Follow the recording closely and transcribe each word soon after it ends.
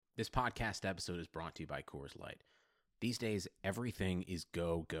This podcast episode is brought to you by Coors Light. These days, everything is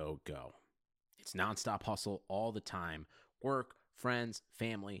go, go, go. It's nonstop hustle all the time. Work, friends,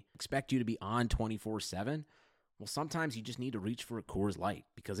 family expect you to be on 24/7. Well, sometimes you just need to reach for a Coors Light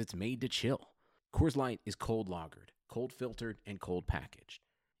because it's made to chill. Coors Light is cold lagered, cold filtered, and cold packaged.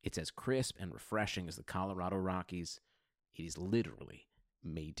 It's as crisp and refreshing as the Colorado Rockies. It is literally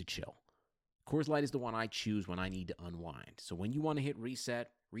made to chill. Coors Light is the one I choose when I need to unwind. So when you want to hit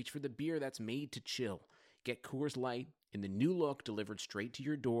reset, reach for the beer that's made to chill. Get Coors Light in the new look delivered straight to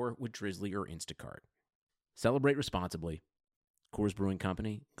your door with Drizzly or Instacart. Celebrate responsibly. Coors Brewing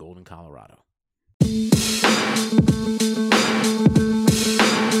Company, Golden, Colorado.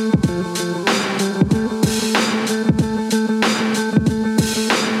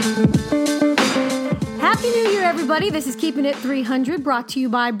 Happy New Year, everybody. This is Keeping It 300, brought to you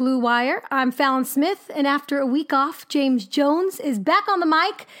by Blue Wire. I'm Fallon Smith, and after a week off, James Jones is back on the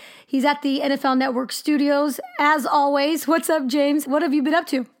mic. He's at the NFL Network studios, as always. What's up, James? What have you been up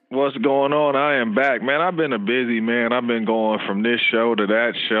to? What's going on? I am back, man. I've been a busy man. I've been going from this show to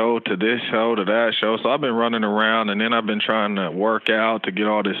that show to this show to that show. So I've been running around, and then I've been trying to work out to get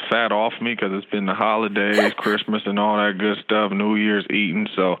all this fat off me because it's been the holidays, Christmas, and all that good stuff, New Year's eating.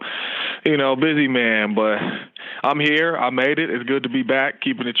 So, busy man. But I'm here. I made it. It's good to be back,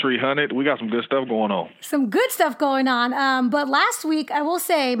 keeping it 300. We got some good stuff going on. Some good stuff going on. But last week, I will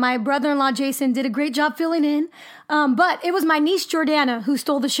say, my brother-in-law, Jason, did a great job filling in. But it was my niece, Jordana, who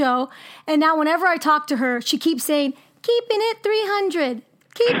stole the show. And now whenever I talk to her, she keeps saying, keeping it 300.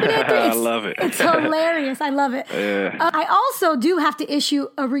 Keeping it 300. I love it. It's hilarious. I love it. Yeah. I also do have to issue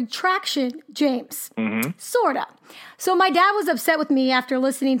a retraction, James. Mm-hmm. Sort of. So my dad was upset with me after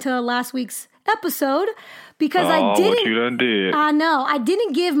listening to last week's episode because I didn't. What you done did. I know. I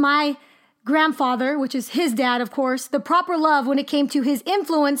didn't give my grandfather, which is his dad, of course, the proper love when it came to his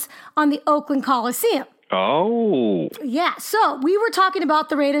influence on the Oakland Coliseum. Oh. Yeah, so we were talking about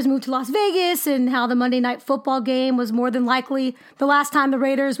the Raiders moved to Las Vegas and how the Monday Night Football game was more than likely the last time the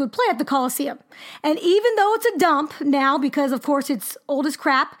Raiders would play at the Coliseum. And even though it's a dump now, because of course it's old as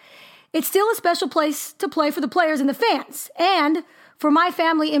crap, it's still a special place to play for the players and the fans. And for my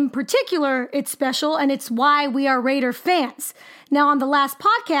family in particular, it's special, and it's why we are Raider fans. Now, on the last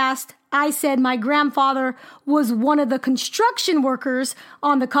podcast, I said my grandfather was one of the construction workers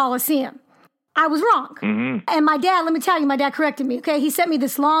on the Coliseum. I was wrong. Mm-hmm. And my dad, let me tell you, my dad corrected me, okay? He sent me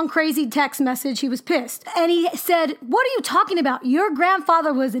this long, crazy text message. He was pissed. And he said, what are you talking about? Your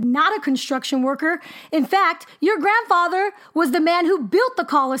grandfather was not a construction worker. In fact, your grandfather was the man who built the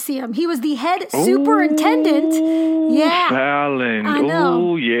Coliseum. He was the head superintendent. Yeah. Fallon. I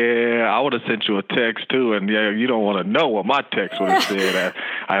know. Oh, yeah. I would have sent you a text, too. And, yeah, you don't want to know what my text would have said.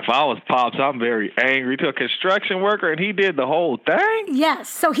 If I was Pops, I'm very angry. He took a construction worker, and he did the whole thing? Yes.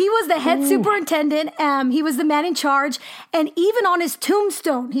 So he was the head superintendent. He was the man in charge. And even on his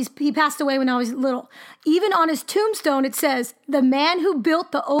tombstone, he passed away when I was little. Even on his tombstone, it says, the man who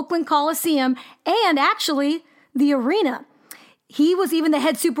built the Oakland Coliseum and actually the arena. He was even the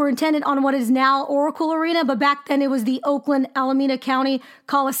head superintendent on what is now Oracle Arena, but back then it was the Oakland Alameda County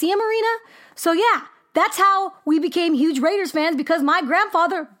Coliseum Arena. So yeah, that's how we became huge Raiders fans, because my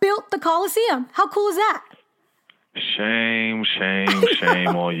grandfather built the Coliseum. How cool is that? Shame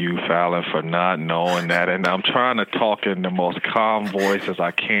on you, Fallon, for not knowing that. And I'm trying to talk in the most calm voice as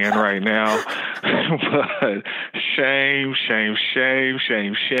I can right now. But shame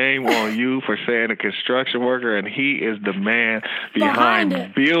on you for saying a construction worker, and he is the man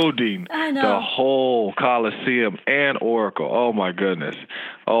behind building the whole Coliseum and Oracle. Oh, my goodness.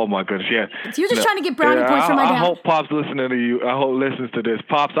 Yeah. So you're just trying to get brownie points for my dad. I hope Pops listening to you. I hope listens to this.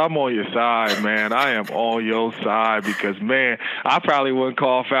 Pops, I'm on your side, man. I am on your side because, man, I probably wouldn't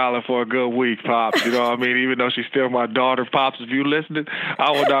call Fallon for a good week, Pops. You know what I mean? Even though she's still my daughter, Pops, if you listening,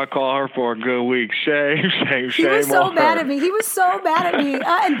 I would not call her for a good week. Shame He was so on mad her. at me. He was so mad at me.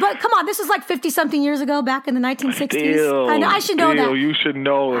 But come on, this was like 50-something years ago, back in the 1960s. I should know that. You should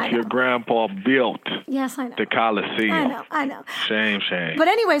know if your grandpa built the Coliseum. I know. Shame. But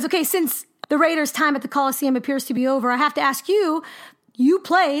anyways, okay, since the Raiders' time at the Coliseum appears to be over, I have to ask you, you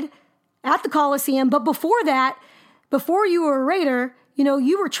played at the Coliseum, but before that, before you were a Raider,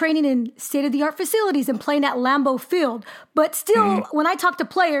 you were training in state-of-the-art facilities and playing at Lambeau Field. But still, when I talk to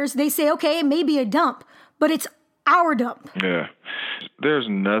players, they say, okay, it may be a dump, but it's our dump. Yeah. There's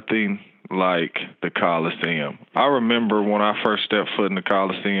nothing like the Coliseum. I remember when I first stepped foot in the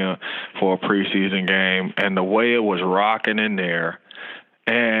Coliseum for a preseason game, and the way it was rocking in there,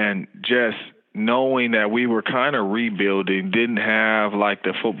 and just knowing that we were kind of rebuilding, didn't have like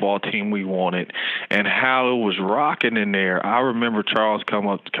the football team we wanted, and how it was rocking in there. I remember Charles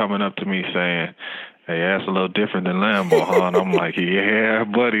coming up to me saying, "Hey, that's a little different than Lambeau, huh?" And I'm like, "Yeah,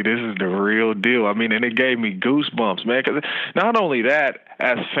 buddy, this is the real deal." I mean, and it gave me goosebumps, man, because not only that,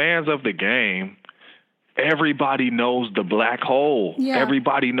 as fans of the game, everybody knows the Black Hole. Yeah.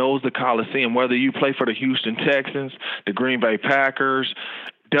 Everybody knows the Coliseum. Whether you play for the Houston Texans, the Green Bay Packers,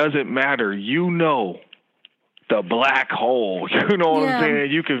 doesn't matter. You know the Black Hole. You know what I'm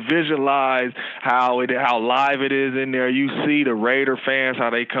saying? You can visualize how live it is in there. You see the Raider fans, how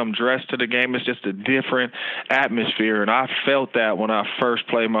they come dressed to the game. It's just a different atmosphere, and I felt that when I first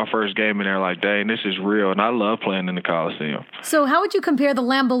played my first game in there. Like, dang, this is real, and I love playing in the Coliseum. So how would you compare the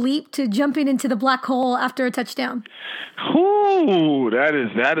Lambeau Leap to jumping into the Black Hole after a touchdown? Ooh, that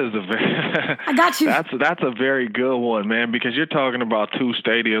is a very I got you. That's a very good one, man, because you're talking about two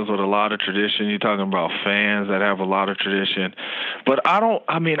stadiums with a lot of tradition. You're talking about fans that have a lot of tradition. But I don't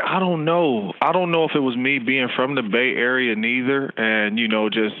know. I don't know if it was me being from the Bay Area neither, and, you know,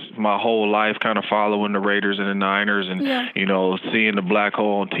 just my whole life kind of following the Raiders and the Niners and, you know, seeing the Black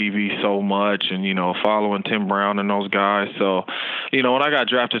Hole on TV so much and, you know, following Tim Brown and those guys. So, you know, when I got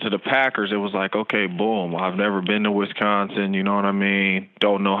drafted to the Packers, it was like, okay, boom, I've never been to Wisconsin, you know what I mean?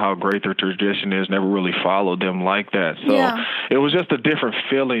 Don't know how great their tradition is, never really followed them like that. So it was just a different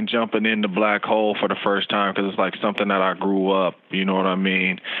feeling jumping in the Black Hole for the first time, because it's like something that I grew up, you know what I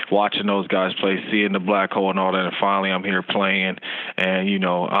mean, watching those guys play, seeing the Black Hole and all that, and finally I'm here playing, and, you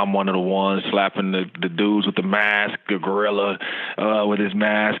know, I'm one of the ones slapping the dudes with the mask, the gorilla with his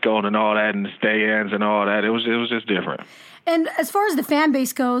mask on and all that, and the stands and all that. It was just different. And as far as the fan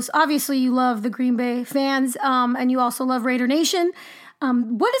base goes, obviously you love the Green Bay fans, and you also love Raider Nation.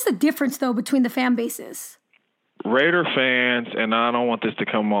 What is the difference, though, between the fan bases? Raider fans, and I don't want this to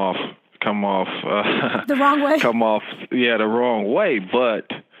come off the wrong way. The wrong way, but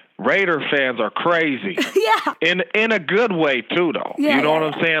Raider fans are crazy. In a good way too, though. You know what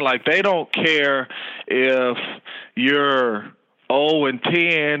I'm saying? Like, they don't care if you're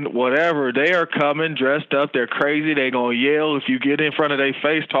 0-10, whatever. They are coming dressed up. They're crazy. They're going to yell. If you get in front of their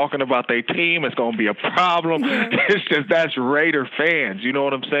face talking about their team, it's going to be a problem. It's just, that's Raider fans. You know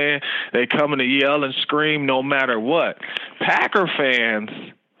what I'm saying? They coming to yell and scream no matter what. Packer fans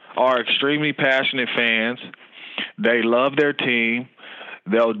are extremely passionate fans. They love their team.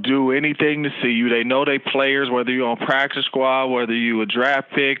 They'll do anything to see you. They know they players, whether you're on practice squad, whether you a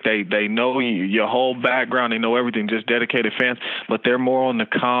draft pick. They know your whole background. They know everything, just dedicated fans. But they're more on the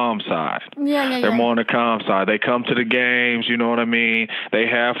calm side. They're more on the calm side. They come to the games, you know what I mean? They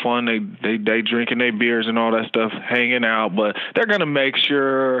have fun. They drinking their beers and all that stuff, hanging out. But they're going to make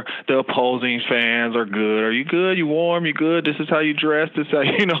sure the opposing fans are good. Are you good? You warm? You good? This is how you dress? This is how,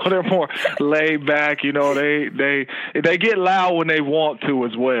 you know, they're more laid back. You know, they get loud when they want to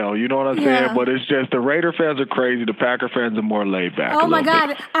as well, you know what I'm saying? But it's just the Raider fans are crazy, the Packer fans are more laid back. Oh my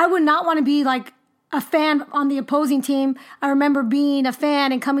God, I would not want to be like a fan on the opposing team. I remember being a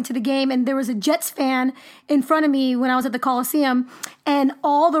fan and coming to the game, and there was a Jets fan in front of me when I was at the Coliseum, and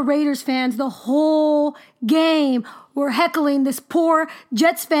all the Raiders fans, the whole game, were heckling this poor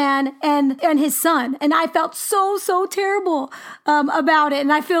Jets fan and his son. And I felt so terrible about it.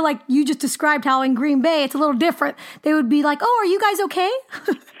 And I feel like you just described how in Green Bay it's a little different. They would be like, "Oh, are you guys okay?"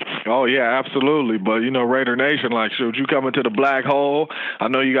 Oh, yeah, absolutely. But, you know, Raider Nation, like, should you come into the Black Hole? I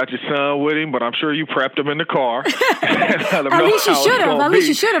know you got your son with him, but I'm sure you prepped him in the car. At least you should have. At least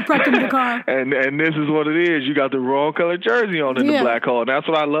you should have prepped him in the car. And this is what it is. You got the wrong color jersey on in the Black Hole. And that's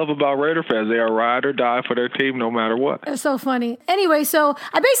what I love about Raider fans. They are ride or die for their team no matter what. It's so funny. Anyway, so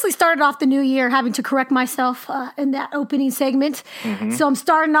I basically started off the new year having to correct myself in that opening segment. So I'm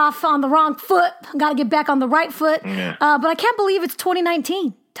starting off on the wrong foot. I got to get back on the right foot. But I can't believe it's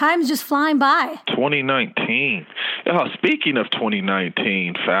 2019. Time's just flying by. 2019. Speaking of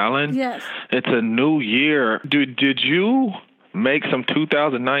 2019, Fallon. Yes. It's a new year. Did you make some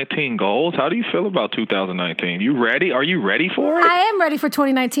 2019 goals? How do you feel about 2019? You ready? Are you ready for it? I am ready for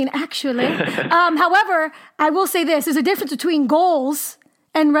 2019, actually. However, I will say this. There's a difference between goals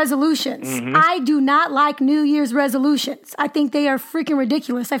and resolutions. I do not like New Year's resolutions. I think they are freaking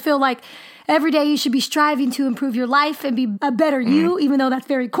ridiculous. I feel like every day you should be striving to improve your life and be a better you, even though that's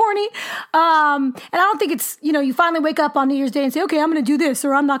very corny. And I don't think it's, you finally wake up on New Year's Day and say, okay, I'm going to do this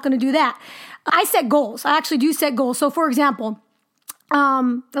or I'm not going to do that. I set goals. I actually do set goals. So, for example,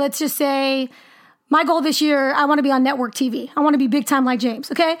 let's just say My goal this year, I want to be on network TV. I want to be big time like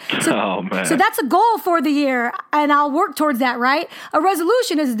James, okay? So that's a goal for the year, and I'll work towards that, right? A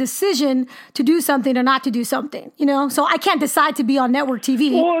resolution is a decision to do something or not to do something, you know? So I can't decide to be on network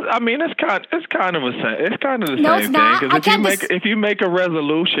TV. Well, I mean, it's kind of the same thing. Because if you make a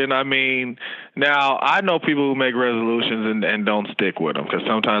resolution, I mean, now I know people who make resolutions and don't stick with them, because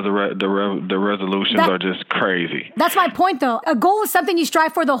sometimes the resolutions are just crazy. That's my point, though. A goal is something you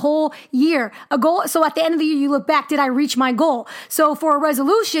strive for the whole year. A goal. So at the end of the year, you look back, did I reach my goal? So for a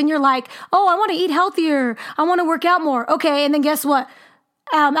resolution, you're like, oh, I want to eat healthier. I want to work out more. Okay. And then guess what?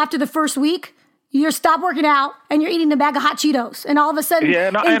 After the first week, you stop working out and you're eating a bag of hot Cheetos. And all of a sudden. Yeah.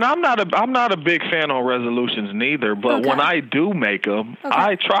 And I'm not a big fan on resolutions neither. But when I do make them,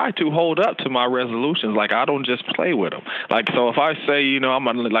 I try to hold up to my resolutions. Like, I don't just play with them. Like, so if I say, you know,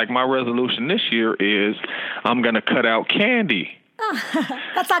 my resolution this year is I'm going to cut out candy.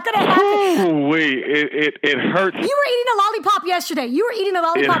 That's not going to happen. Wait, it hurts. You were eating a lollipop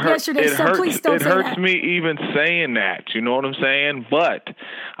yesterday. So please don't say that. It hurts me even saying that. You know what I'm saying? But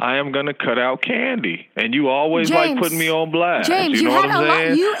I am going to cut out candy. And you always like putting me on blast. James, you know what I'm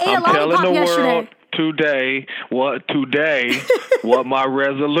saying? You ate a lollipop yesterday. Today, what my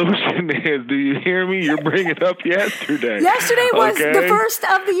resolution is. Do you hear me? You're bringing it up yesterday. Yesterday was the first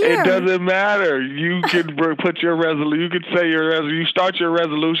of the year. It doesn't matter. You can put your resolution. You can say you start your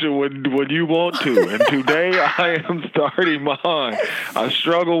resolution when you want to. And today I am starting mine. I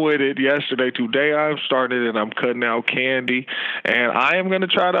struggled with it yesterday. Today I've started and I'm cutting out candy, and I am going to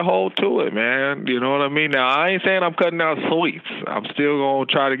try to hold to it, man. You know what I mean? Now I ain't saying I'm cutting out sweets. I'm still going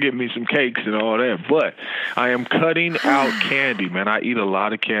to try to get me some cakes and all that. But I am cutting out candy, man. I eat a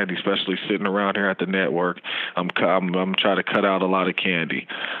lot of candy, especially sitting around here at the network. I'm trying to cut out a lot of candy.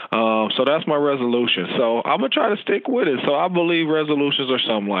 So that's my resolution. So I'm going to try to stick with it. So I believe resolutions are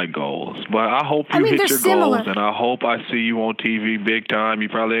something like goals. But I hope you hit your goals, and I hope I see you on TV big time. You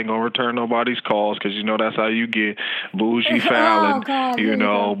probably ain't going to return nobody's calls, because, you know, that's how you get bougie Fallon, you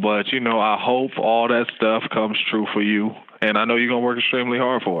know. But, you know, I hope all that stuff comes true for you. And I know you're going to work extremely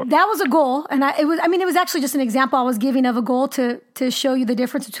hard for it. That was a goal. And it was actually just an example I was giving of a goal to show you the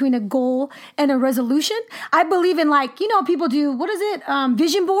difference between a goal and a resolution. I believe in, like, you know, people do,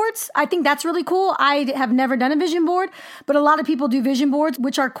 vision boards. I think that's really cool. I have never done a vision board, but a lot of people do vision boards,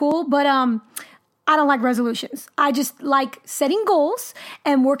 which are cool. But I don't like resolutions. I just like setting goals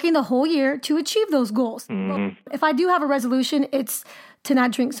and working the whole year to achieve those goals. Mm-hmm. If I do have a resolution, it's to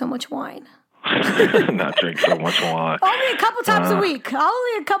not drink so much wine. Not drink so much wine. Only a couple times a week.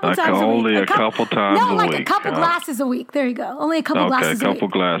 Only a couple times a week. Only a couple times a week. No, like a couple glasses a week. There you go. Only a couple glasses a week. Okay, a couple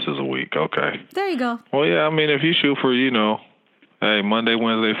glasses a week. Okay. There you go. Well, yeah, I mean, if you shoot for, you know, hey, Monday,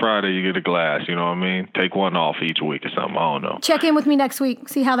 Wednesday, Friday, you get a glass. You know what I mean? Take one off each week or something. I don't know. Check in with me next week.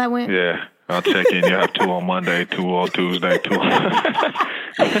 See how that went. Yeah. I'll check in. You have 2 on Monday, 2 on Tuesday, 2 on...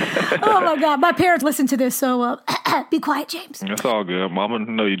 Oh, my God. My parents listen to this, so be quiet, James. That's all good. Mama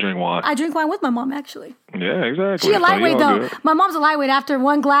know you drink wine. I drink wine with my mom, actually. Yeah, exactly. She a lightweight, though. Good. My mom's a lightweight. After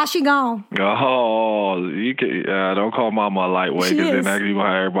one glass, she gone. Oh, you can, don't call Mama a lightweight, because then that's gonna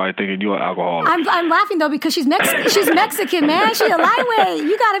have everybody thinking you're an alcoholic. I'm laughing, though, because she's Mexican, man. She's a lightweight.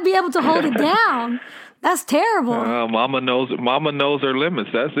 You got to be able to hold it down. That's terrible. Mama knows her limits.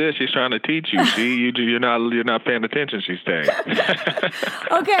 That's it. She's trying to teach you. See, you're not paying attention. She's saying.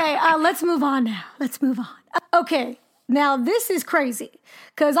 Okay, let's move on now. Okay, now this is crazy,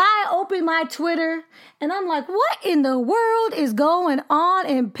 because I opened my Twitter and I'm like, what in the world is going on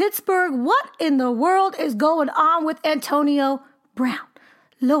in Pittsburgh? What in the world is going on with Antonio Brown?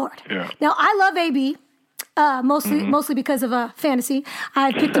 Lord. Yeah. Now, I love AB. Mostly because of fantasy.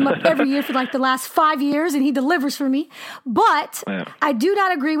 I've picked him up every year for like the last 5 years, and he delivers for me. But I do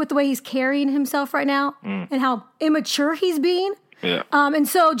not agree with the way he's carrying himself right now and how immature he's being. Yeah. And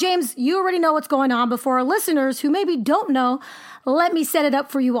so, James, you already know what's going on. But for our listeners who maybe don't know, let me set it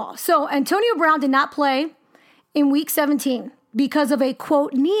up for you all. So Antonio Brown did not play in Week 17 because of a,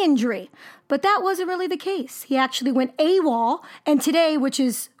 quote, knee injury. But that wasn't really the case. He actually went AWOL. And today, which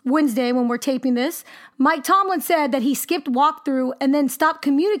is Wednesday when we're taping this, Mike Tomlin said that he skipped walkthrough and then stopped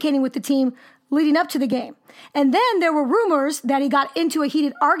communicating with the team leading up to the game. And then there were rumors that he got into a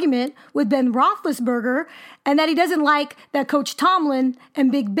heated argument with Ben Roethlisberger and that he doesn't like that Coach Tomlin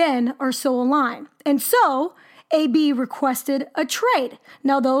and Big Ben are so aligned. And so AB requested a trade.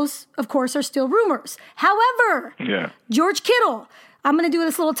 Now, those, of course, are still rumors. However, George Kittle, I'm going to do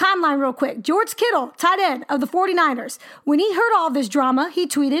this little timeline real quick. George Kittle, tight end of the 49ers. When he heard all this drama, he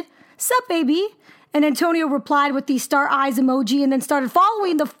tweeted, "Sup, baby?" And Antonio replied with the star eyes emoji and then started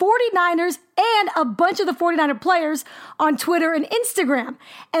following the 49ers and a bunch of the 49er players on Twitter and Instagram.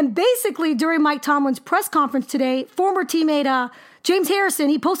 And basically, during Mike Tomlin's press conference today, former teammate James Harrison,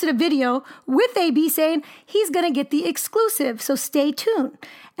 he posted a video with AB saying he's going to get the exclusive, so stay tuned.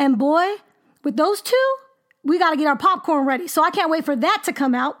 And boy, with those two, we got to get our popcorn ready. So I can't wait for that to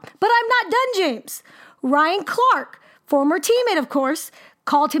come out. But I'm not done, James. Ryan Clark, former teammate, of course,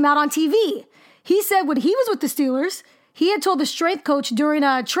 called him out on TV. He said when he was with the Steelers, he had told the strength coach during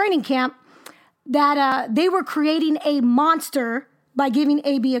a training camp that they were creating a monster by giving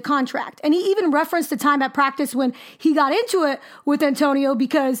AB a contract. And he even referenced the time at practice when he got into it with Antonio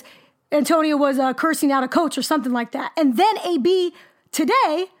because Antonio was cursing out a coach or something like that. And then AB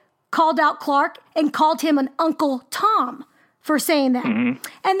today called out Clark and called him an Uncle Tom for saying that. Mm-hmm.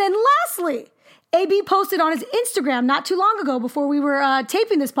 And then lastly, AB posted on his Instagram not too long ago before we were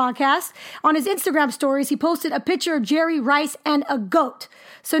taping this podcast. On his Instagram stories, he posted a picture of Jerry Rice and a goat.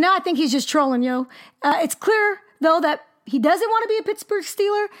 So now I think he's just trolling, yo. It's clear, though, that he doesn't want to be a Pittsburgh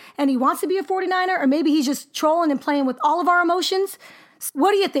Steeler and he wants to be a 49er, or maybe he's just trolling and playing with all of our emotions.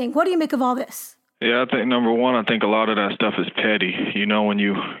 What do you think? What do you make of all this? Yeah, I think number one, I think a lot of that stuff is petty. You know, when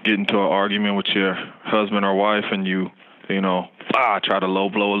you get into an argument with your husband or wife and you try to low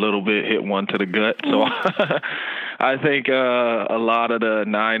blow a little bit, hit one to the gut. So I think a lot of the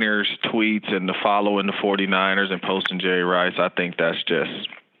Niners tweets and the following the 49ers and posting Jerry Rice, I think that's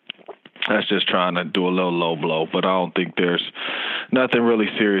just trying to do a little low blow. But I don't think there's nothing really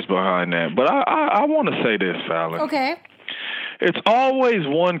serious behind that. But I want to say this, Fallon. Okay. It's always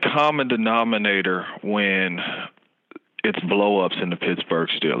one common denominator when it's blow-ups in the Pittsburgh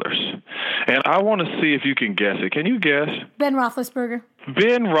Steelers. And I want to see if you can guess it. Can you guess? Ben Roethlisberger.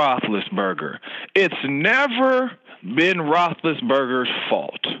 Ben Roethlisberger. It's never Ben Roethlisberger's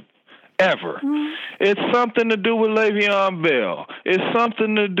fault. Ever. Mm-hmm. It's something to do with Le'Veon Bell. It's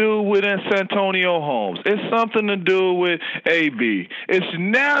something to do with Santonio Holmes. It's something to do with AB. It's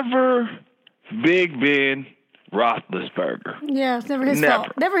never Big Ben Roethlisberger. Yeah, it's never his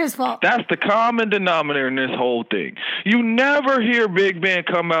fault. Never his fault. That's the common denominator in this whole thing. You never hear Big Ben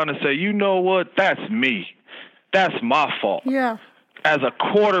come out and say, you know what, that's me. That's my fault. Yeah. As a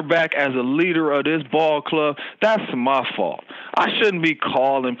quarterback, as a leader of this ball club, that's my fault. I shouldn't be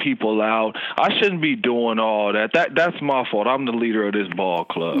calling people out. I shouldn't be doing all that. That's my fault. I'm the leader of this ball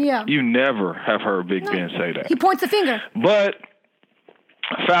club. Yeah. You never have heard Big Ben say that. He points the finger. But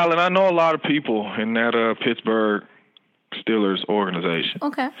Fallon, I know a lot of people in that Pittsburgh Steelers organization.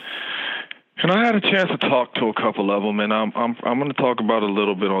 Okay. And I had a chance to talk to a couple of them, and I'm going to talk about a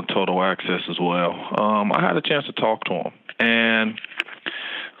little bit on Total Access as well. I had a chance to talk to them, and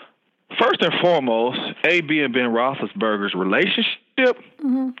first and foremost, AB and Ben Roethlisberger's relationship,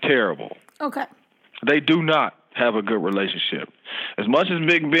 terrible. Okay. They do not have a good relationship. As much as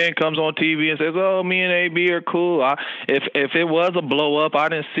Big Ben comes on TV and says, oh, me and AB are cool. If it was a blow-up, I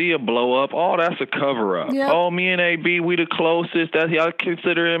didn't see a blow-up. Oh, that's a cover-up. Yep. Oh, me and AB, we the closest. I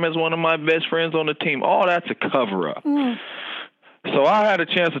consider him as one of my best friends on the team. Oh, that's a cover-up. So I had a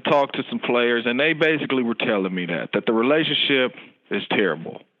chance to talk to some players, and they basically were telling me that the relationship is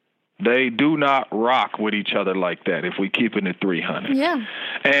terrible. They do not rock with each other like that if we keep it at 300. Yeah.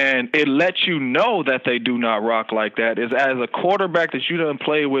 And it lets you know that they do not rock like that is as a quarterback that you done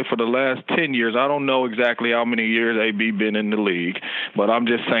played with for the last 10 years. I don't know exactly how many years AB been in the league, but I'm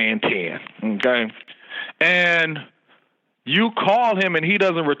just saying 10. Okay. And you call him and he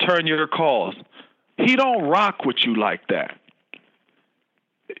doesn't return your calls. He don't rock with you like that.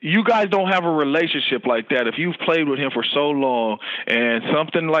 You guys don't have a relationship like that. If you've played with him for so long and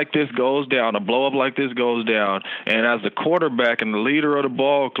something like this goes down, a blow-up like this goes down, and as the quarterback and the leader of the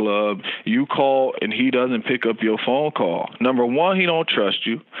ball club, you call and he doesn't pick up your phone call. Number one, he don't trust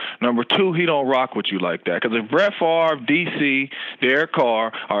you. Number two, he don't rock with you like that. Because if Brett Favre, DC, Derek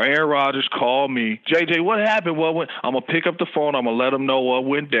Carr, or Aaron Rodgers call me, JJ, what happened? I'm going to pick up the phone. I'm going to let them know what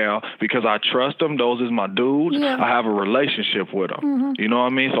went down because I trust them. Those is my dudes. Yeah. I have a relationship with them. You know what I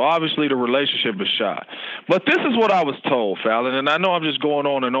mean? So obviously the relationship is shot. But this is what I was told, Fallon, and I know I'm just going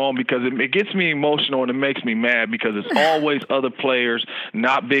on and on because it gets me emotional and it makes me mad because it's always other players,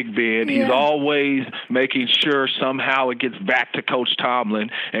 not Big Ben. Yeah. He's always making sure somehow it gets back to Coach Tomlin,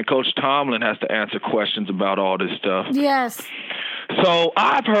 and Coach Tomlin has to answer questions about all this stuff. Yes. So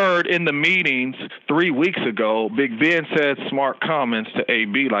I've heard in the meetings 3 weeks ago, Big Ben said smart comments to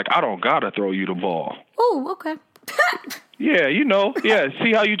AB like, I don't got to throw you the ball. Oh, okay. Yeah,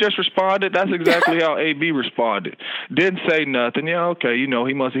 see how you just responded? That's exactly how AB responded. Didn't say nothing. Yeah, okay,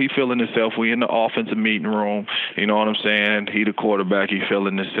 he feeling himself. We in the offensive meeting room. You know what I'm saying? He the quarterback. He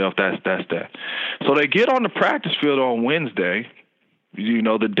feeling himself. That's that. So they get on the practice field on Wednesday,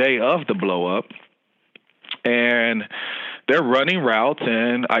 the day of the blow up, and they're running routes,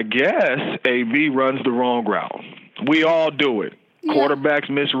 and I guess AB runs the wrong route. We all do it. Yeah. Quarterbacks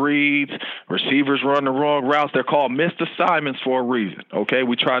miss reads, receivers run the wrong routes. They're called missed assignments for a reason. Okay,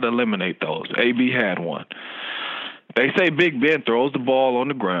 we try to eliminate those. AB had one. They say Big Ben throws the ball on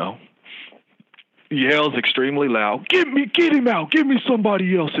the ground, yells extremely loud, get him out, give me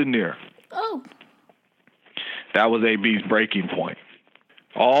somebody else in there. Oh. That was AB's breaking point.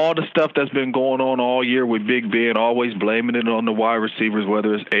 All the stuff that's been going on all year with Big Ben, always blaming it on the wide receivers,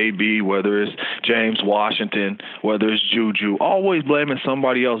 whether it's AB, whether it's James Washington, whether it's Juju, always blaming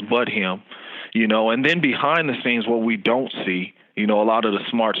somebody else but him, and then behind the scenes, what we don't see, a lot of the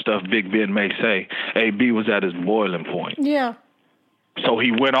smart stuff Big Ben may say, AB was at his boiling point. Yeah. So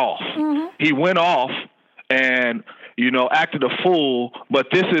he went off. Mm-hmm. He went off and acted a fool, but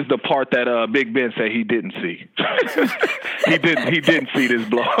this is the part that Big Ben said he didn't see. He didn't see this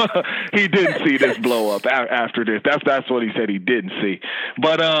blow. He didn't see this blow up after this. That's what he said he didn't see.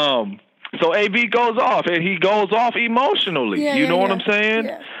 But so AB goes off, and he goes off emotionally. Yeah, you know what I'm saying?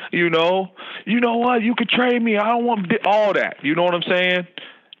 Yeah. You know what? You could trade me. I don't want all that. You know what I'm saying?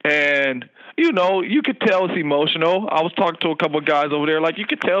 And you could tell it's emotional. I was talking to a couple of guys over there, like, you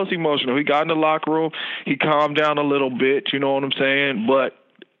could tell it's emotional. He got in the locker room. He calmed down a little bit, you know what I'm saying? But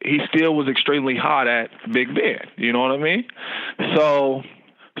he still was extremely hot at Big Ben, you know what I mean? So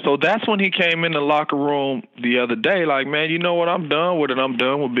that's when he came in the locker room the other day, like, man, you know what? I'm done with it. I'm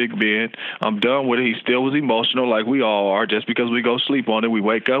done with Big Ben. I'm done with it. He still was emotional like we all are. Just because we go sleep on it, we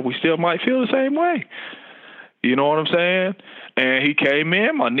wake up, we still might feel the same way. You know what I'm saying? And he came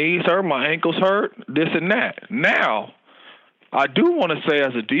in, my knees hurt, my ankles hurt, this and that. Now, I do want to say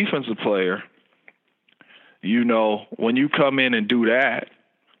as a defensive player, when you come in and do that,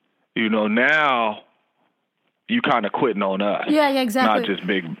 now you kind of quitting on us. Yeah, exactly.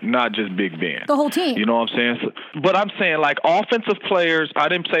 Not just Big Ben. The whole team. You know what I'm saying? But I'm saying, like, offensive players. I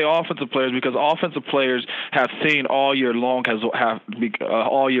didn't say offensive players because offensive players have seen all year long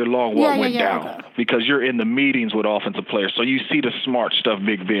what went down. Okay. Because you're in the meetings with offensive players, so you see the smart stuff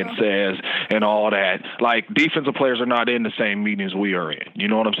Big Ben says and all that. Like, defensive players are not in the same meetings we are in. You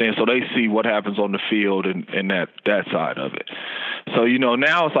know what I'm saying? So they see what happens on the field and that side of it. So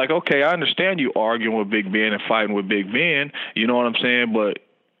now it's like, okay, I understand you arguing with Big Ben and fighting with Big Ben, you know what I'm saying? But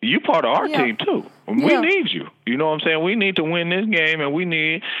you part of our team too. We need you. You know what I'm saying? We need to win this game, and we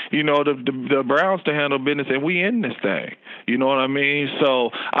need, the Browns to handle business, and we in this thing. You know what I mean? So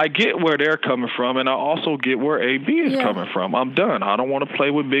I get where they're coming from, and I also get where AB is coming from. I'm done. I don't want to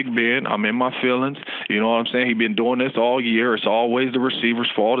play with Big Ben. I'm in my feelings. You know what I'm saying? He's been doing this all year. It's always the receiver's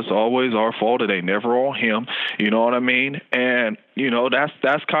fault. It's always our fault. It ain't never on him. You know what I mean? And,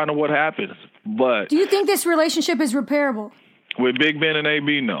 that's kind of what happens. But do you think this relationship is repairable? With Big Ben and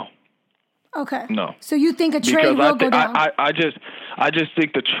AB, no. Okay. No. So you think a trade will go down? I just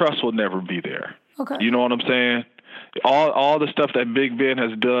think the trust will never be there. Okay. You know what I'm saying? All the stuff that Big Ben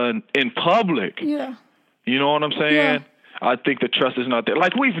has done in public. Yeah. You know what I'm saying? Yeah. I think the trust is not there.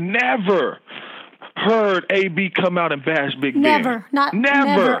 Like, we've never heard AB come out and bash Big Ben. Never.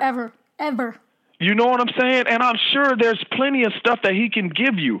 Never, ever. You know what I'm saying? And I'm sure there's plenty of stuff that he can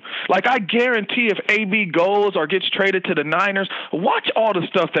give you. Like, I guarantee if AB goes or gets traded to the Niners, watch all the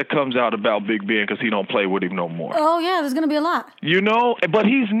stuff that comes out about Big Ben because he don't play with him no more. Oh, yeah, there's going to be a lot. But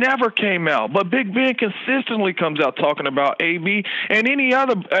he's never came out. But Big Ben consistently comes out talking about AB and any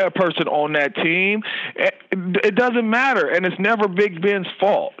other person on that team. It doesn't matter, and it's never Big Ben's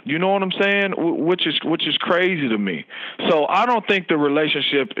fault. You know what I'm saying? Which is crazy to me. So I don't think the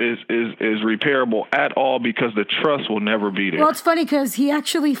relationship is repairable at all because the trust will never be there. Well, it's funny because he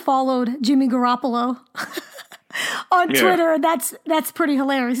actually followed Jimmy Garoppolo on Twitter, and that's pretty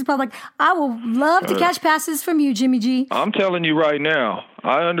hilarious. He's probably like, I will love to catch passes from you, Jimmy G. I'm telling you right now,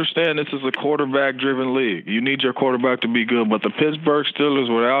 I understand this is a quarterback-driven league. You need your quarterback to be good, but the Pittsburgh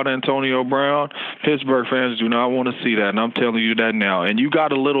Steelers without Antonio Brown, Pittsburgh fans do not want to see that, and I'm telling you that now. And you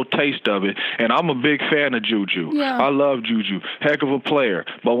got a little taste of it, and I'm a big fan of Juju. Yeah. I love Juju. Heck of a player.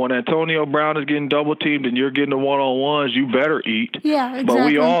 But when Antonio Brown is getting double-teamed and you're getting the one-on-ones, you better eat. Yeah, exactly. But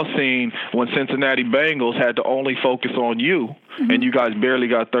we all seen when Cincinnati Bengals had to only focus on you, and you guys barely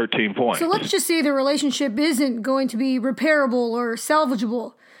got 13 points. So let's just say the relationship isn't going to be repairable or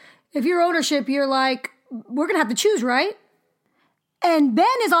salvageable. If you're ownership, you're like, we're going to have to choose, right? And Ben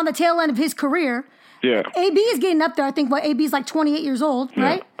is on the tail end of his career, Yeah. AB is getting up there. I think AB is like 28 years old,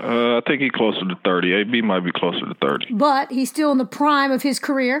 right? I think he's closer to 30. AB might be closer to 30. But he's still in the prime of his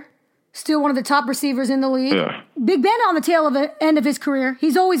career. Still one of the top receivers in the league. Yeah. Big Ben on the tail of the end of his career.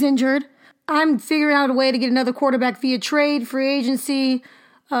 He's always injured. I'm figuring out a way to get another quarterback via trade, free agency,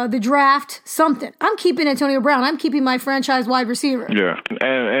 the draft, something. I'm keeping Antonio Brown. I'm keeping my franchise wide receiver. Yeah,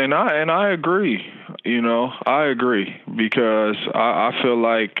 and I agree. I agree because I feel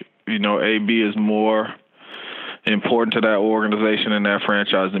like AB is more important to that organization and that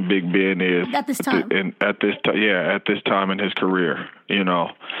franchise than Big Ben is at this time. At this time in his career.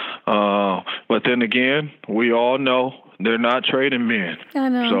 But then again, we all know they're not trading Ben. I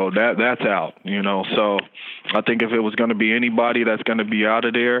know. So that's out. So I think if it was going to be anybody that's going to be out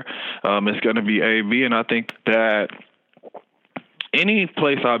of there, it's going to be AB. And I think that any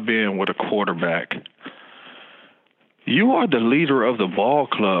place I've been with a quarterback, you are the leader of the ball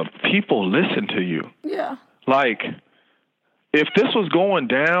club. People listen to you. Yeah. Like, if this was going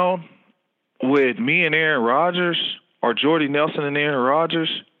down with me and Aaron Rodgers or Jordy Nelson and Aaron Rodgers,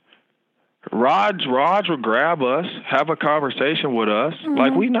 Raj would grab us, have a conversation with us. Mm-hmm.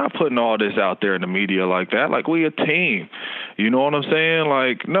 Like, we not putting all this out there in the media like that. Like, we a team. You know what I'm saying?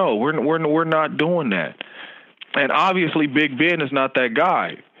 Like, no, we're not doing that. And obviously, Big Ben is not that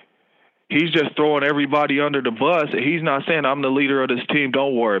guy. He's just throwing everybody under the bus. He's not saying, I'm the leader of this team.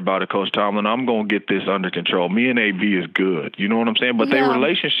 Don't worry about it, Coach Tomlin. I'm going to get this under control. Me and AB is good. You know what I'm saying? But their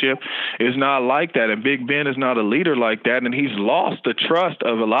relationship is not like that. And Big Ben is not a leader like that. And he's lost the trust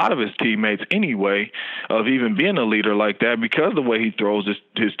of a lot of his teammates anyway of even being a leader like that because of the way he throws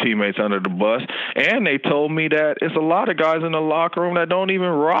his teammates under the bus. And they told me that it's a lot of guys in the locker room that don't even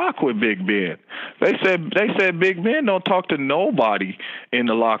rock with Big Ben. They said Big Ben don't talk to nobody in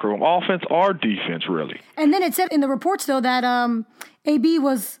the locker room. Offense or defense, really. And then it said in the reports, though, that AB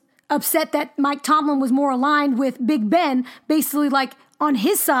was upset that Mike Tomlin was more aligned with Big Ben, basically like on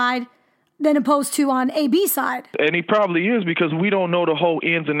his side than opposed to on AB's side. And he probably is because we don't know the whole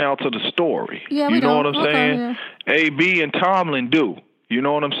ins and outs of the story. Yeah, we know don't. What I'm saying? Yeah. AB and Tomlin do. You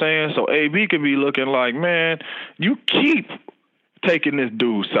know what I'm saying? So AB could be looking like, man, you keep taking this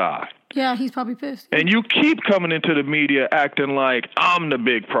dude's side. Yeah, he's probably pissed. And you keep coming into the media acting like I'm the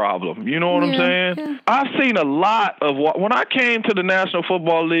big problem. You know what I'm saying? Yeah. I've seen a lot of when I came to the National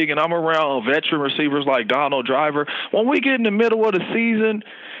Football League and I'm around veteran receivers like Donald Driver, when we get in the middle of the season,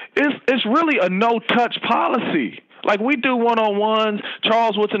 it's really a no-touch policy. Like, we do one-on-ones.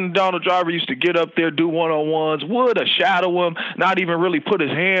 Charles Woodson and Donald Driver used to get up there, do one-on-ones, would shadow him, not even really put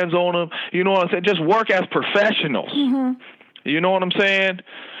his hands on him. You know what I'm saying? Just work as professionals. Mm-hmm. You know what I'm saying?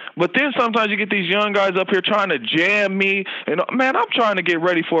 But then sometimes you get these young guys up here trying to jam me. And, man, I'm trying to get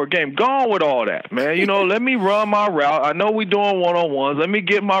ready for a game. Go on with all that, man. Let me run my route. I know we're doing one-on-ones. Let me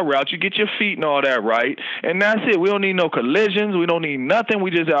get my route. You get your feet and all that right. And that's it. We don't need no collisions. We don't need nothing. We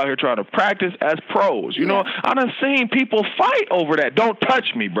just out here trying to practice as pros. You know, I done seen people fight over that. Don't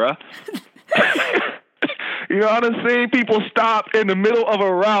touch me, bruh. I done seen people stop in the middle of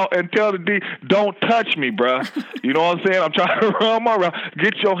a route and tell the D, don't touch me, bruh. You know what I'm saying? I'm trying to run my route.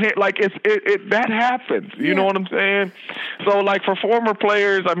 Get your hand. Like, that happens. You know what I'm saying? So, like, for former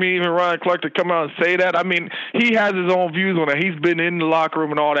players, I mean, even Ryan Clark to come out and say that, I mean, he has his own views on it. He's been in the locker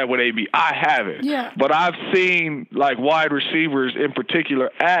room and all that with AB. I haven't. Yeah. But I've seen, like, wide receivers in particular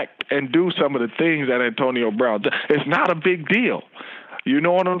act and do some of the things that Antonio Brown does. It's not a big deal. You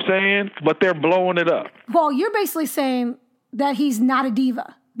know what I'm saying? But they're blowing it up. Well, you're basically saying that he's not a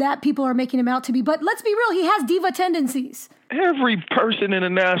diva, that people are making him out to be. But let's be real, he has diva tendencies. Every person in the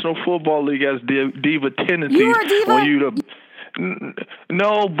National Football League has diva tendencies. You are a diva?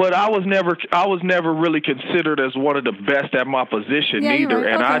 No, but I was never really considered as one of the best at my position either, right.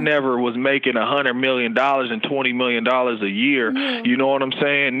 And okay. I never was making $100 million and $20 million a year. Yeah. You know what I'm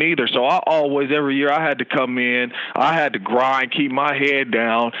saying? Neither. So I always, every year, I had to come in, I had to grind, keep my head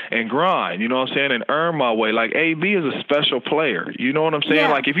down, and grind. You know what I'm saying? And earn my way. Like, AB is a special player. You know what I'm saying?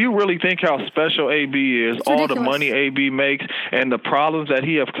 Yeah. Like, if you really think how special AB is, it's all ridiculous. the money AB makes, and the problems that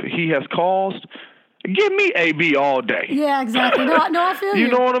he has caused. Give me AB all day. Yeah, exactly. No, I feel you.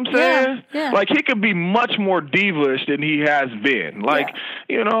 You know what I'm saying? Yeah. Like, he could be much more diva-ish than he has been. Like,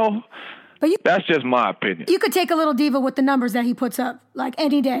 but that's just my opinion. You could take a little diva with the numbers that he puts up, like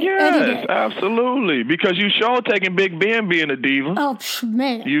any day. Yes, any day. Absolutely. Because you sure taking Big Ben being a diva. Oh,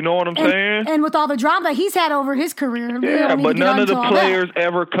 man. You know what I'm saying? And with all the drama that he's had over his career. Yeah, but none of the players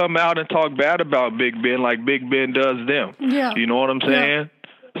ever come out and talk bad about Big Ben like Big Ben does them. Yeah. You know what I'm saying?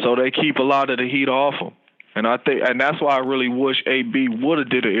 So they keep a lot of the heat off him. And that's why I really wish AB would have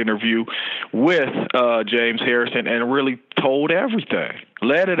did an interview with James Harrison and really told everything.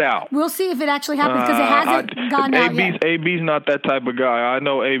 Let it out. We'll see if it actually happens because it hasn't gone out yet. AB's not that type of guy. I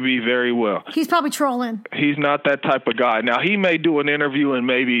know AB very well. He's probably trolling. He's not that type of guy. Now, he may do an interview and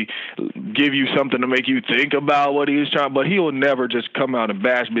maybe give you something to make you think about what he's trying, but he will never just come out and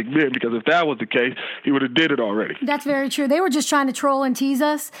bash Big Ben, because if that was the case, he would have did it already. That's very true. They were just trying to troll and tease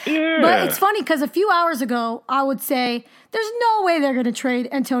us. Yeah. But it's funny because a few hours ago, I would say there's no way they're going to trade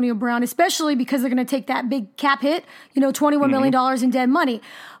Antonio Brown, especially because they're going to take that big cap hit, $21 million in dead money.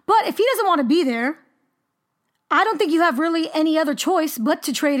 But if he doesn't want to be there, I don't think you have really any other choice but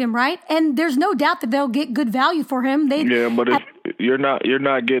to trade him, right? And there's no doubt that they'll get good value for him. But if you're not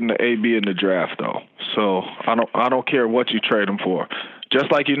getting the AB in the draft though, so I don't care what you trade him for.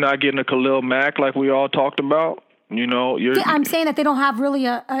 Just like you're not getting a Khalil Mack, like we all talked about. I'm saying that they don't have really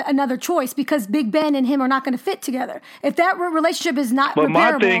another choice because Big Ben and him are not going to fit together. If that relationship is not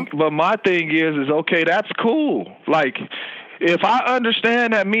repairable. My thing is okay, that's cool. Like, if I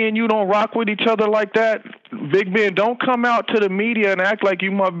understand that me and you don't rock with each other like that, Big Ben, don't come out to the media and act like you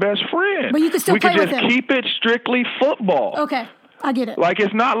my best friend. But you can still play with him. We can just keep it strictly football. Okay, I get it. Like,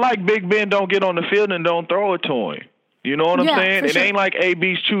 it's not like Big Ben don't get on the field and don't throw it to him. You know what I'm saying? It ain't like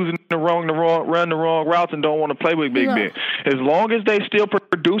AB's choosing run the wrong routes and don't want to play with Big Ben. As long as they still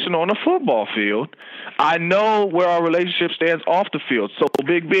producing on the football field, I know where our relationship stands off the field. So,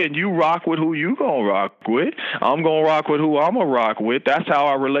 Big Ben, you rock with who you going to rock with. I'm going to rock with who I'm going to rock with. That's how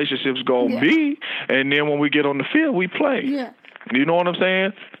our relationship's going to be. And then when we get on the field, we play. Yeah. You know what I'm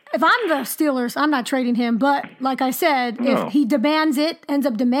saying? If I'm the Steelers, I'm not trading him. But like I said, if he demands it, ends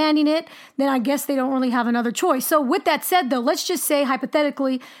up demanding it, then I guess they don't really have another choice. So with that said, though, let's just say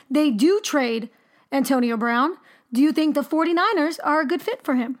hypothetically they do trade Antonio Brown. Do you think the 49ers are a good fit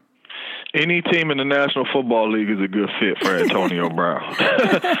for him? Any team in the National Football League is a good fit for Antonio Brown.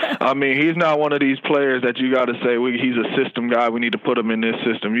 I mean, he's not one of these players that you got to say, he's a system guy, we need to put him in this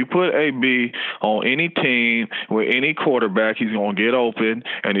system. You put AB on any team with any quarterback, he's going to get open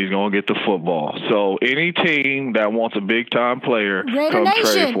and he's going to get the football. So any team that wants a big-time player, come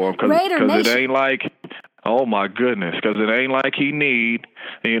trade for him. Because it ain't like... Oh, my goodness, because it ain't like he need,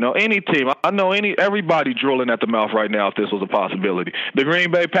 any team. I know everybody drooling at the mouth right now if this was a possibility. The Green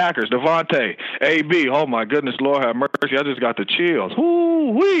Bay Packers, Devontae, AB, oh, my goodness, Lord have mercy, I just got the chills.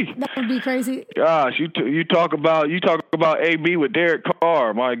 Woo-wee. That would be crazy. Gosh, you talk about AB with Derek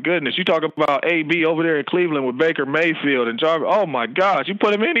Carr, my goodness. You talk about AB over there in Cleveland with Baker Mayfield and Jarvis. Oh, my gosh, you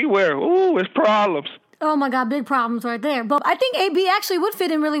put him anywhere. Ooh, it's problems. Oh, my God, big problems right there. But I think AB actually would fit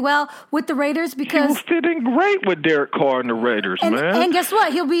in really well with the Raiders because... He would fit in great with Derek Carr and the Raiders, man. And guess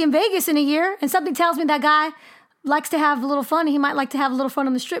what? He'll be in Vegas in a year, and something tells me that guy likes to have a little fun, and he might like to have a little fun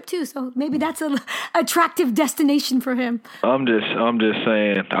on the Strip, too. So maybe that's an attractive destination for him. I'm just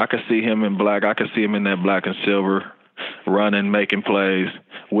saying, I could see him in black. I could see him in that black and silver, running, making plays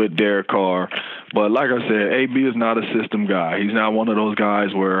with Derek Carr. But like I said, AB is not a system guy. He's not one of those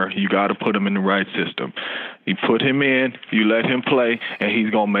guys where you got to put him in the right system. You put him in, you let him play, and he's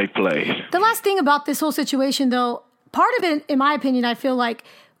going to make plays. The last thing about this whole situation, though, part of it, in my opinion, I feel like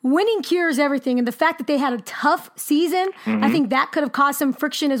winning cures everything. And the fact that they had a tough season, I think that could have caused some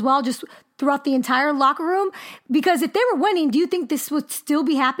friction as well, just throughout the entire locker room. Because if they were winning, do you think this would still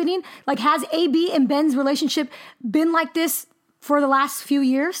be happening? Like, has AB and Ben's relationship been like this for the last few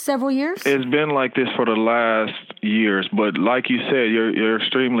years, several years? It's been like this for the last years, but like you said, you're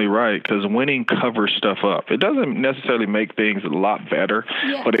extremely right, because winning covers stuff up. It doesn't necessarily make things a lot better,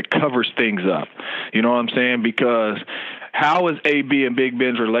 but it covers things up. You know what I'm saying? Because how is AB and Big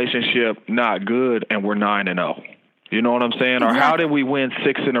Ben's relationship not good and we're 9-0? You know what I'm saying? Exactly. Or how did we win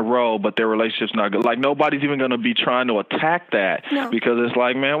 6 in a row, but their relationship's not good? Like, nobody's even going to be trying to attack that because it's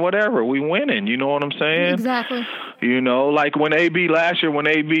like, man, whatever, we winning. You know what I'm saying? Exactly. Like when AB last year, when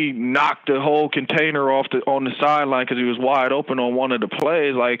AB knocked the whole container off on the sideline because he was wide open on one of the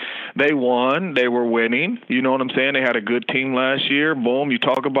plays, like, they won, they were winning. You know what I'm saying? They had a good team last year. Boom, you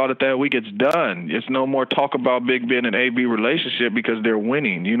talk about it that week, it's done. It's no more talk about Big Ben and AB relationship because they're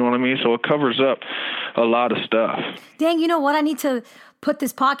winning. You know what I mean? So it covers up a lot of stuff. Dang, you know what? I need to put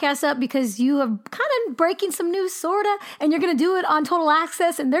this podcast up because you have kind of breaking some news, sort of, and you're going to do it on Total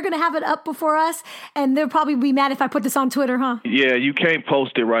Access, and they're going to have it up before us, and they'll probably be mad if I put this on Twitter, huh? Yeah, you can't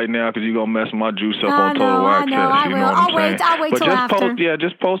post it right now because you're going to mess my juice up on Total Access. I will. I'll wait till after.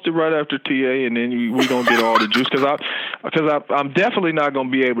 Just post it right after TA, and then we're going to get all the juice, because I'm definitely not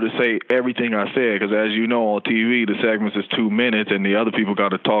going to be able to say everything I said, because as you know, on TV, the segments is 2 minutes, and the other people got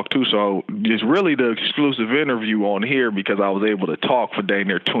to talk too, so it's really the exclusive interview on here because I was able to talk for dang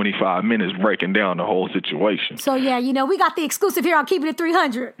near 25 minutes breaking down the whole whole situation. So, yeah, we got the exclusive here on Keeping It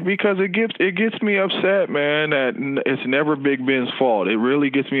 300. Because it gets me upset, man, that it's never Big Ben's fault. It really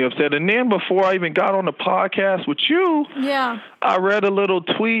gets me upset. And then before I even got on the podcast with you, I read a little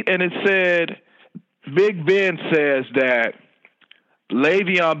tweet, and it said, Big Ben says that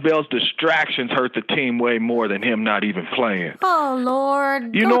Le'Veon Bell's distractions hurt the team way more than him not even playing. Oh,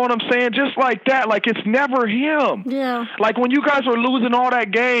 Lord. You know what I'm saying? Just like that. Like, it's never him. Yeah. Like, when you guys were losing all those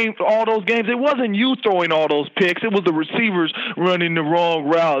games, it wasn't you throwing all those picks. It was the receivers running the wrong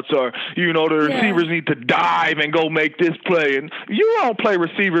routes, or, the receivers need to dive and go make this play. And you don't play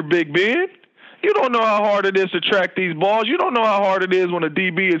receiver, Big Ben. You don't know how hard it is to track these balls. You don't know how hard it is when a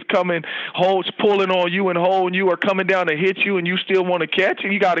DB is coming, pulling on you and holding you, or coming down to hit you, and you still want to catch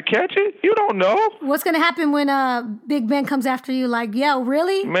it. You got to catch it. You don't know. What's going to happen when Big Ben comes after you? Like, yo,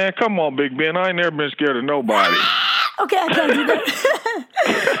 really? Man, come on, Big Ben. I ain't never been scared of nobody. Okay, I can't do that.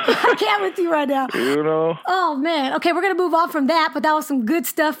 I can't with you right now. Oh, man. Okay, we're going to move on from that, but that was some good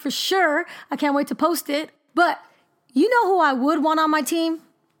stuff for sure. I can't wait to post it. But you know who I would want on my team?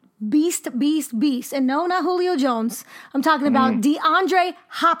 Beast. And no, not Julio Jones. I'm talking about DeAndre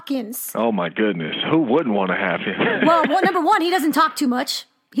Hopkins. Oh, my goodness. Who wouldn't want to have him? Well, number one, he doesn't talk too much.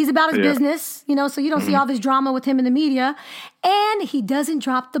 He's about his business, so you don't see all this drama with him in the media. And he doesn't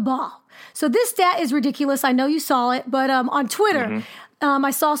drop the ball. So this stat is ridiculous. I know you saw it, but on Twitter,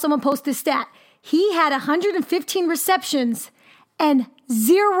 I saw someone post this stat. He had 115 receptions and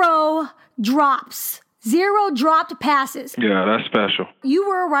 0 drops. 0 dropped passes. Yeah, that's special. You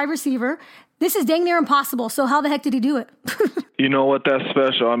were a wide receiver. This is dang near impossible. So how the heck did he do it? You know what? That's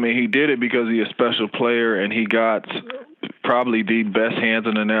special. I mean, he did it because he's a special player, and he got probably the best hands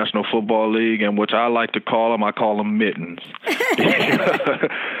in the National Football League, and which I like to call him mittens.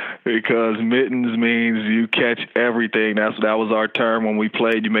 Because mittens means you catch everything. That was our term when we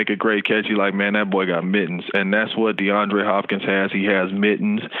played. You make a great catch, you're like, man, that boy got mittens. And that's what DeAndre Hopkins has. He has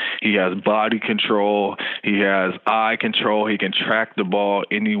mittens. He has body control. He has eye control. He can track the ball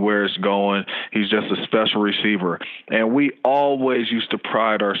anywhere it's going. He's just a special receiver. And we always used to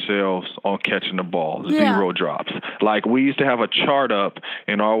pride ourselves on catching the ball, 0 drops. Like, we used to have a chart up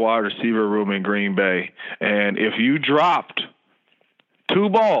in our wide receiver room in Green Bay. And if you dropped 2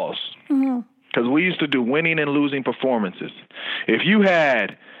 balls, because we used to do winning and losing performances. If you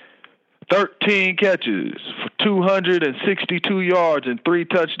had 13 catches for 262 yards and 3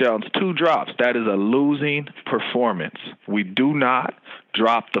 touchdowns, 2 drops, that is a losing performance. We do not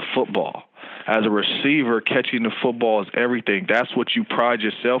drop the football. As a receiver, catching the football is everything. That's what you pride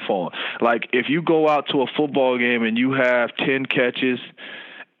yourself on. Like, if you go out to a football game and you have 10 catches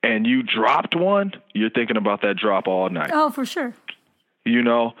and you dropped 1, you're thinking about that drop all night. Oh, for sure.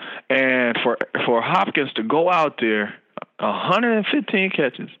 And for Hopkins to go out there, 115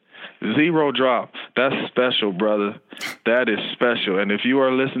 catches, 0 drop, that's special, brother. That is special. And if you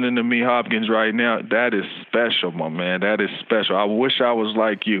are listening to me, Hopkins, right now, that is special, my man. That is special. I wish I was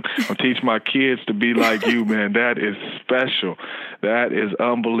like you. I'm teaching my kids to be like you, man. That is special. That is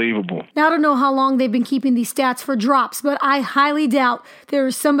unbelievable. Now, I don't know how long they've been keeping these stats for drops, but I highly doubt there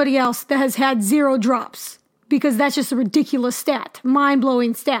is somebody else that has had 0 drops. Because that's just a ridiculous stat,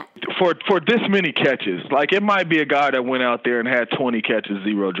 mind-blowing stat. For this many catches, like, it might be a guy that went out there and had 20 catches,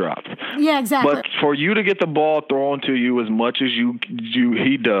 0 drops. Yeah, exactly. But for you to get the ball thrown to you as much as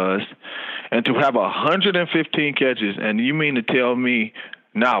he does, and to have 115 catches, and you mean to tell me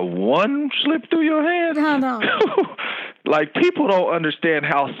not 1 slipped through your hand? No. Like, people don't understand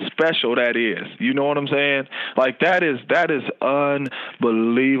how special that is. You know what I'm saying? Like, that is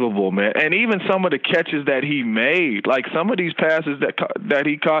unbelievable, man. And even some of the catches that he made, like some of these passes that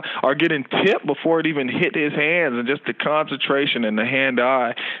he caught are getting tipped before it even hit his hands, and just the concentration and the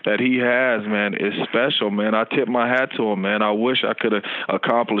hand-eye that he has, man, is special, man. I tip my hat to him, man. I wish I could have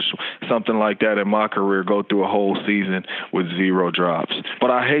accomplished something like that in my career, go through a whole season with 0 drops. But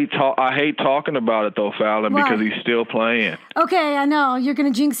I hate talking about it, though, Fallon, because he's still playing. Okay, I know. You're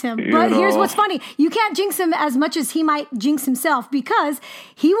going to jinx him. But here's what's funny. You can't jinx him as much as he might jinx himself, because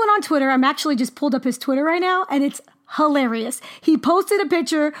he went on Twitter. I'm actually just pulled up his Twitter right now, and it's hilarious. He posted a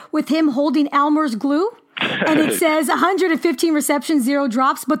picture with him holding Elmer's glue. And it says 115 receptions, 0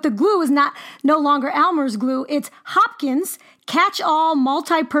 drops, but the glue is no longer Elmer's glue. It's Hopkins, catch-all,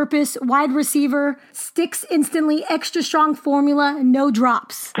 multi-purpose, wide receiver, sticks instantly, extra strong formula, no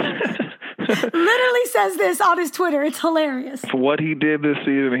drops. Literally says this on his Twitter. It's hilarious. For what he did this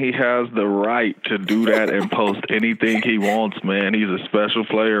season, he has the right to do that and post anything he wants, man. He's a special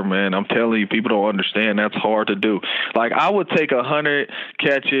player, man. I'm telling you, people don't understand. That's hard to do. Like, I would take 100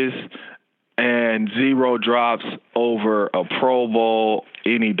 catches and 0 drops over a Pro Bowl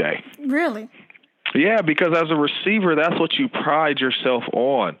any day. Really? Yeah, because as a receiver, that's what you pride yourself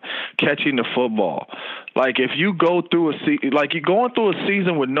on, catching the football. Like if you go through you're going through a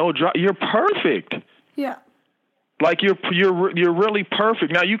season with no drop, you're perfect. Yeah. Like you're really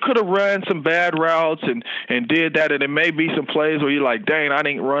perfect. Now you could have run some bad routes and did that, and there may be some plays where you're like, dang, I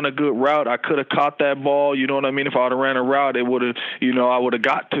didn't run a good route. I could have caught that ball. You know what I mean? If I would have ran a route, it would have, I would have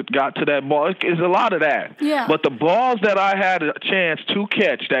got to that ball. It's a lot of that. Yeah. But the balls that I had a chance to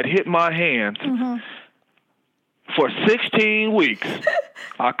catch that hit my hands. Mm-hmm. For 16 weeks,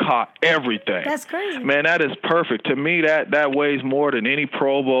 I caught everything. That's crazy. Man, that is perfect. To me, that weighs more than any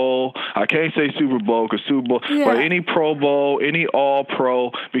Pro Bowl. I can't say Super Bowl because Super Bowl, but any Pro Bowl, any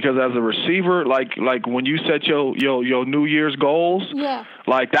All-Pro, because as a receiver, like when you set your New Year's goals,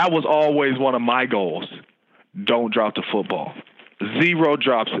 like that was always one of my goals. Don't drop the football. 0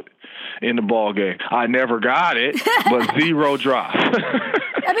 drops in the ball game. I never got it, but 0 drops.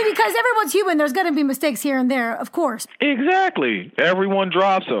 I mean, because everyone's human, there's going to be mistakes here and there, of course. Exactly. Everyone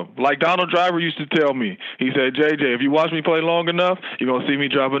drops them. Like Donald Driver used to tell me. He said, JJ, if you watch me play long enough, you're going to see me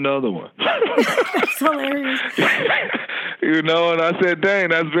drop another one. That's hilarious. And I said, dang,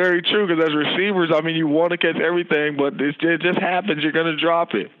 that's very true, because as receivers, I mean, you want to catch everything, but it just happens. You're going to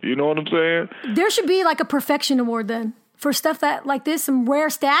drop it. You know what I'm saying? There should be like a perfection award then. For stuff that like this, some rare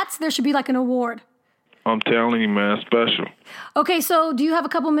stats, there should be like an award. I'm telling you, man, special. Okay, so do you have a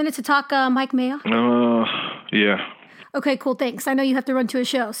couple minutes to talk Mike Mayock? Yeah. Okay, cool, thanks. I know you have to run to a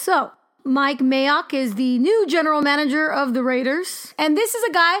show. So, Mike Mayock is the new general manager of the Raiders. And this is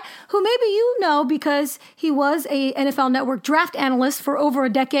a guy who maybe you know because he was a NFL Network draft analyst for over a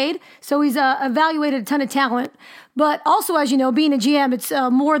decade. So he's evaluated a ton of talent. But also, as you know, being a GM, it's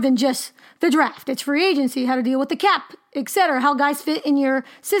more than just the draft. It's free agency, how to deal with the cap, etc., how guys fit in your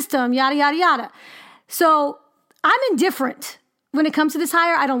system, yada, yada, yada. So I'm indifferent when it comes to this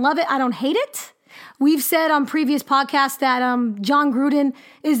hire. I don't love it. I don't hate it. We've said on previous podcasts that John Gruden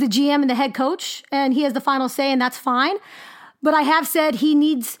is the GM and the head coach, and he has the final say, and that's fine. But I have said he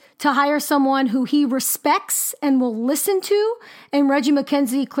needs to hire someone who he respects and will listen to, and Reggie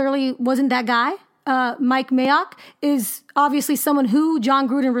McKenzie clearly wasn't that guy. Mike Mayock is obviously someone who John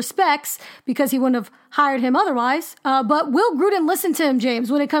Gruden respects because he wouldn't have hired him otherwise. But will Gruden listen to him, James,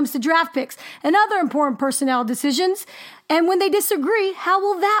 when it comes to draft picks and other important personnel decisions? And when they disagree, how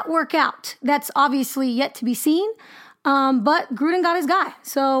will that work out? That's obviously yet to be seen. But Gruden got his guy.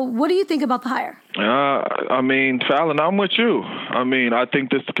 So what do you think about the hire? I mean, Fallon, I'm with you. I mean, I think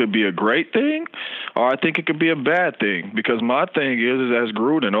this could be a great thing, or I think it could be a bad thing. Because my thing is as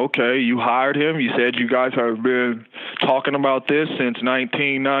Gruden, okay, you hired him. You said you guys have been talking about this since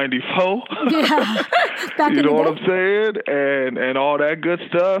 1994. Yeah, back you know what I'm saying? And all that good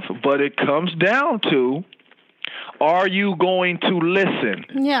stuff. But it comes down to, are you going to listen?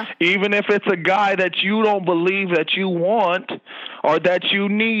 Yeah. Even if it's a guy that you don't believe that you want or that you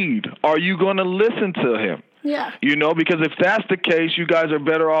need, are you going to listen to him? Yeah. Because if that's the case, you guys are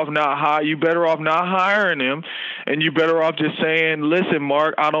better off not hiring him, and you're better off just saying, listen,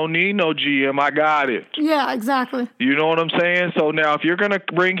 Mark, I don't need no GM. I got it. Yeah, exactly. You know what I'm saying? So now if you're going to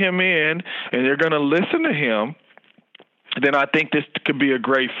bring him in and you're going to listen to him, then I think this could be a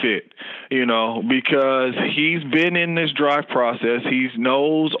great fit, because he's been in this draft process. He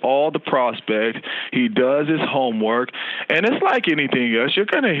knows all the prospects. He does his homework. And it's like anything else. You're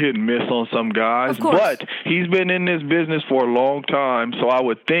going to hit and miss on some guys. But he's been in this business for a long time, so I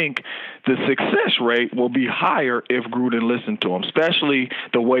would think the success rate will be higher if Gruden listened to him, especially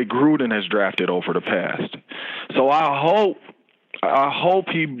the way Gruden has drafted over the past. So I hope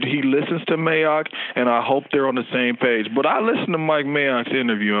he listens to Mayock, and I hope they're on the same page. But I listened to Mike Mayock's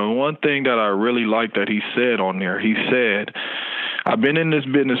interview, and one thing that I really liked that he said on there, he said, I've been in this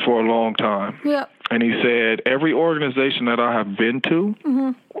business for a long time. Yeah. And he said, every organization that I have been to,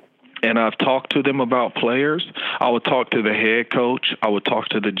 and I've talked to them about players, I would talk to the head coach, I would talk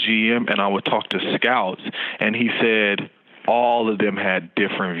to the GM, and I would talk to scouts. And he said all of them had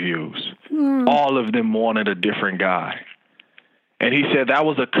different views. All of them wanted a different guy. And he said that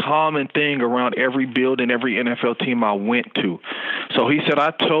was a common thing around every building, every NFL team I went to. So he said, I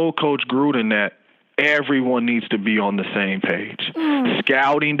told Coach Gruden that everyone needs to be on the same page.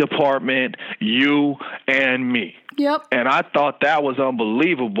 Scouting department, you and me. Yep. And I thought that was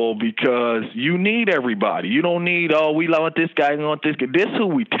unbelievable because you need everybody. You don't need, we want this guy, we want this guy. This is who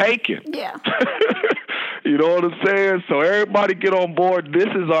we taking. Yeah. You know what I'm saying? So everybody get on board. This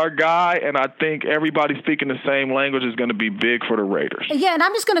is our guy, and I think everybody speaking the same language is going to be big for the Raiders. Yeah, and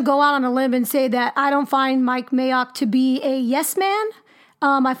I'm just going to go out on a limb and say that I don't find Mike Mayock to be a yes man.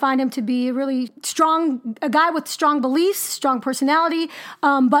 I find him to be a really strong, a guy with strong beliefs, strong personality,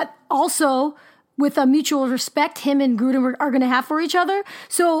 but also with a mutual respect him and Gruden are going to have for each other.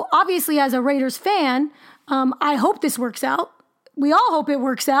 So obviously, as a Raiders fan, I hope this works out. We all hope it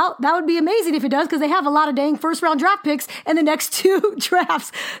works out. That would be amazing if it does, because they have a lot of dang first-round draft picks in the next 2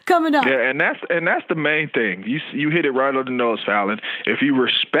 drafts coming up. Yeah, and that's the main thing. You hit it right on the nose, Fallon. If you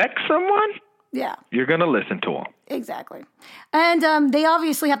respect someone, you're going to listen to them. Exactly. And they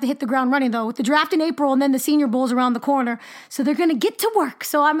obviously have to hit the ground running, though, with the draft in April and then the Senior Bowl's around the corner. So they're going to get to work.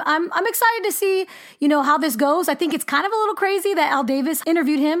 So I'm excited to see, how this goes. I think it's kind of a little crazy that Al Davis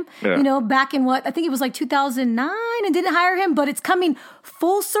interviewed him, back in I think it was like 2009 and didn't hire him. But it's coming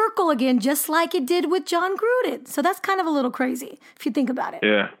full circle again, just like it did with John Gruden. So that's kind of a little crazy if you think about it.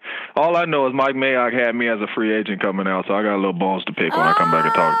 Yeah. All I know is Mike Mayock had me as a free agent coming out, so I got a little bones to pick when I come back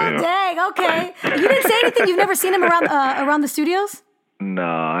and talk to him. Dang, okay. You didn't say anything? You've never seen him around the studios? No,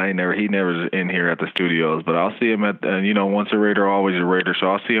 I never. He never in here at the studios, but I'll see him at. Once a Raider, always a Raider. So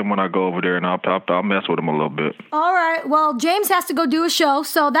I'll see him when I go over there, and I'll mess with him a little bit. All right. Well, James has to go do a show,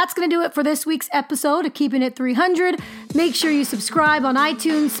 so that's going to do it for this week's episode of Keeping It 300. Make sure you subscribe on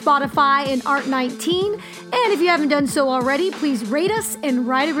iTunes, Spotify, and Art19. And if you haven't done so already, please rate us and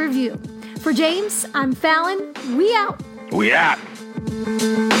write a review. For James, I'm Fallon. We out. We out.